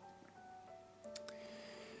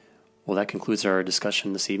 Well, that concludes our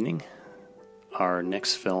discussion this evening. Our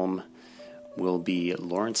next film will be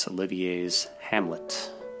Laurence Olivier's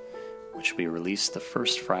Hamlet, which will be released the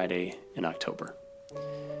first Friday in October.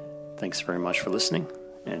 Thanks very much for listening,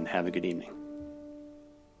 and have a good evening.